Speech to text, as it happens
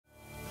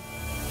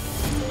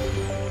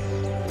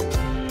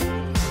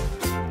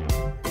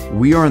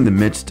We are in the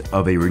midst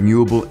of a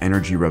renewable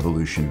energy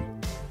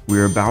revolution. We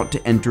are about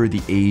to enter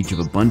the age of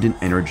abundant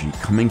energy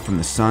coming from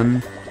the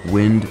sun,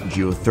 wind,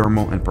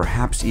 geothermal, and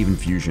perhaps even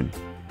fusion.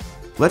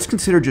 Let's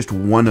consider just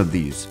one of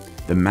these,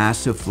 the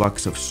massive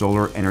flux of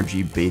solar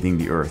energy bathing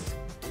the Earth.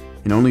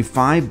 In only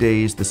 5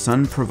 days, the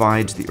sun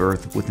provides the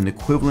Earth with an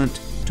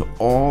equivalent to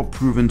all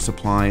proven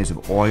supplies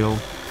of oil,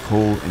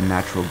 coal, and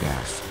natural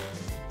gas.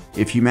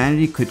 If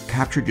humanity could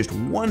capture just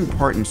 1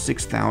 part in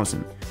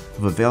 6,000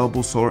 of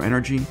available solar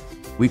energy,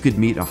 we could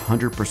meet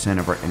 100%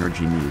 of our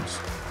energy needs.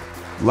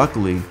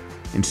 Luckily,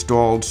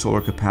 installed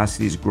solar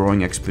capacity is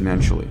growing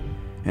exponentially,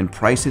 and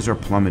prices are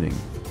plummeting,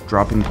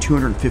 dropping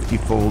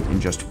 250-fold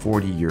in just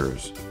 40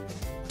 years.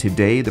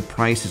 Today, the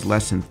price is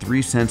less than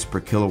 3 cents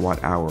per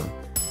kilowatt hour,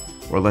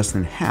 or less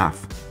than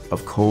half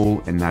of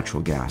coal and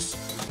natural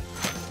gas.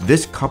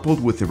 This,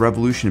 coupled with the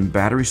revolution in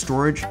battery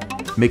storage,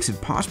 makes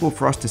it possible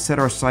for us to set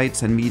our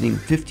sights on meeting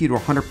 50 to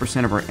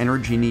 100% of our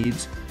energy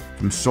needs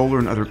from solar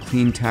and other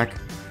clean tech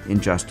in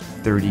just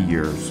 30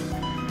 years.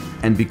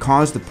 And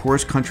because the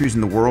poorest countries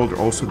in the world are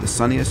also the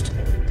sunniest,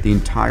 the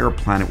entire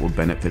planet will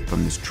benefit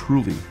from this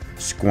truly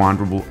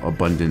squanderable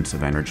abundance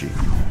of energy.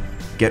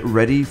 Get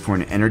ready for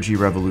an energy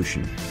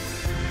revolution.